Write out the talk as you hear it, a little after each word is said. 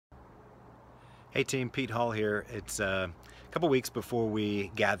Hey team, Pete Hall here. It's a couple weeks before we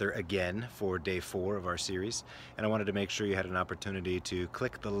gather again for day 4 of our series, and I wanted to make sure you had an opportunity to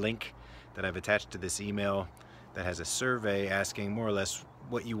click the link that I've attached to this email that has a survey asking more or less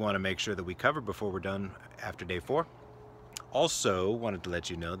what you want to make sure that we cover before we're done after day 4. Also wanted to let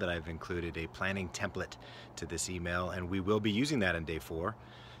you know that I've included a planning template to this email, and we will be using that in day 4.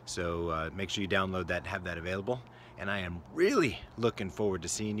 So make sure you download that and have that available. And I am really looking forward to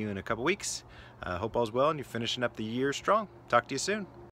seeing you in a couple weeks. Hope all's well and you're finishing up the year strong. Talk to you soon.